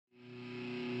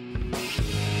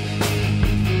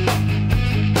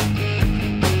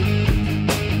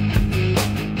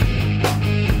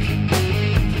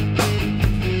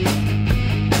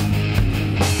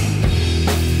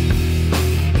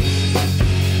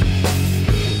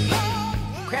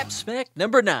Crapsmack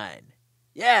number 9.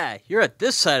 Yeah, you're at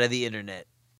this side of the internet.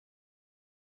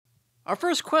 Our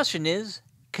first question is,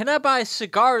 can I buy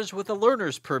cigars with a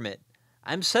learner's permit?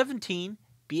 I'm 17,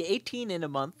 be 18 in a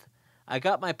month. I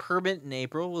got my permit in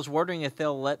April, was wondering if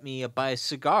they'll let me buy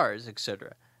cigars,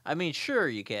 etc. I mean, sure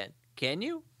you can. Can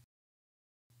you?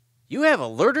 You have a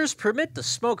learner's permit to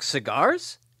smoke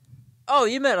cigars? Oh,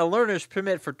 you meant a learner's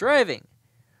permit for driving.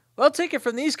 Well, take it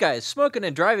from these guys, smoking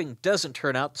and driving doesn't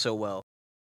turn out so well.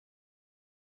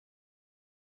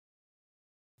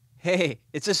 Hey,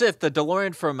 it's as if the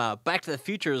DeLorean from Back to the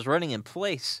Future is running in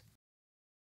place.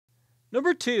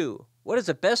 Number 2. What is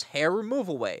the best hair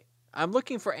removal way? I'm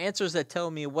looking for answers that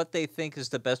tell me what they think is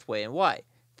the best way and why.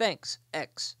 Thanks,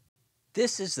 X.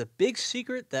 This is the big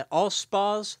secret that all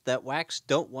spas that wax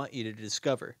don't want you to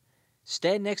discover.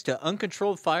 Stand next to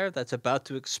uncontrolled fire that's about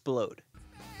to explode.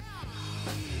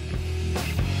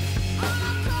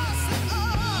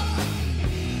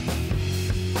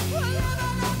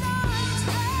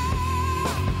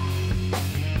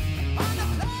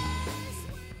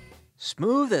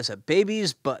 Smooth as a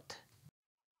baby's butt.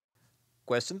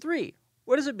 Question 3.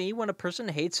 What does it mean when a person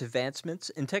hates advancements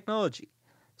in technology?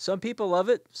 Some people love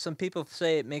it, some people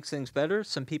say it makes things better,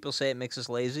 some people say it makes us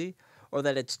lazy, or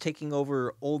that it's taking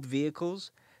over old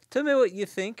vehicles. Tell me what you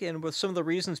think and what some of the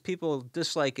reasons people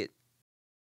dislike it.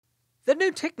 The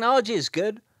new technology is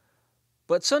good,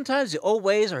 but sometimes the old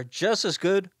ways are just as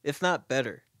good, if not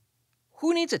better.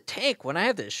 Who needs a tank when I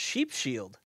have this sheep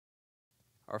shield?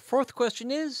 Our fourth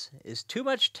question is too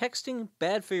much texting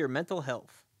bad for your mental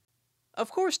health?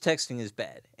 Of course texting is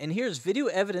bad, and here's video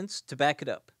evidence to back it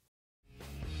up.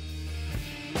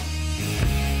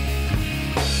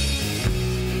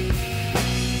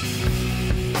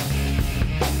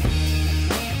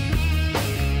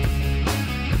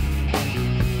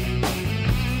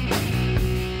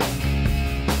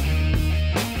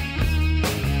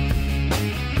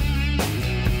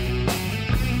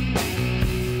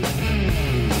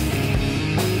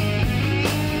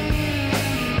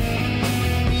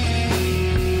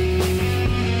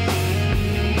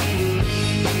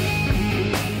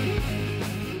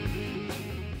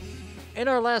 And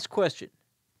our last question.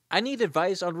 I need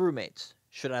advice on roommates.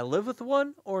 Should I live with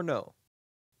one or no?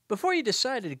 Before you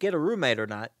decide to get a roommate or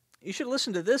not, you should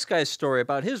listen to this guy's story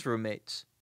about his roommates.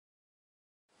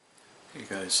 Hey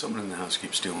guys, someone in the house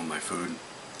keeps stealing my food.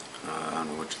 I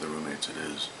don't know which of the roommates it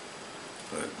is,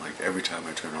 but like every time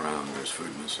I turn around there's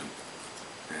food missing.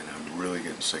 And I'm really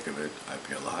getting sick of it. I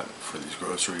pay a lot for these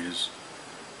groceries,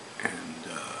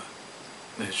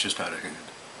 and it's just out of hand.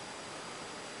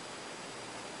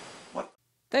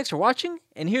 Thanks for watching,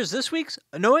 and here's this week's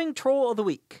Annoying Troll of the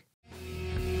Week.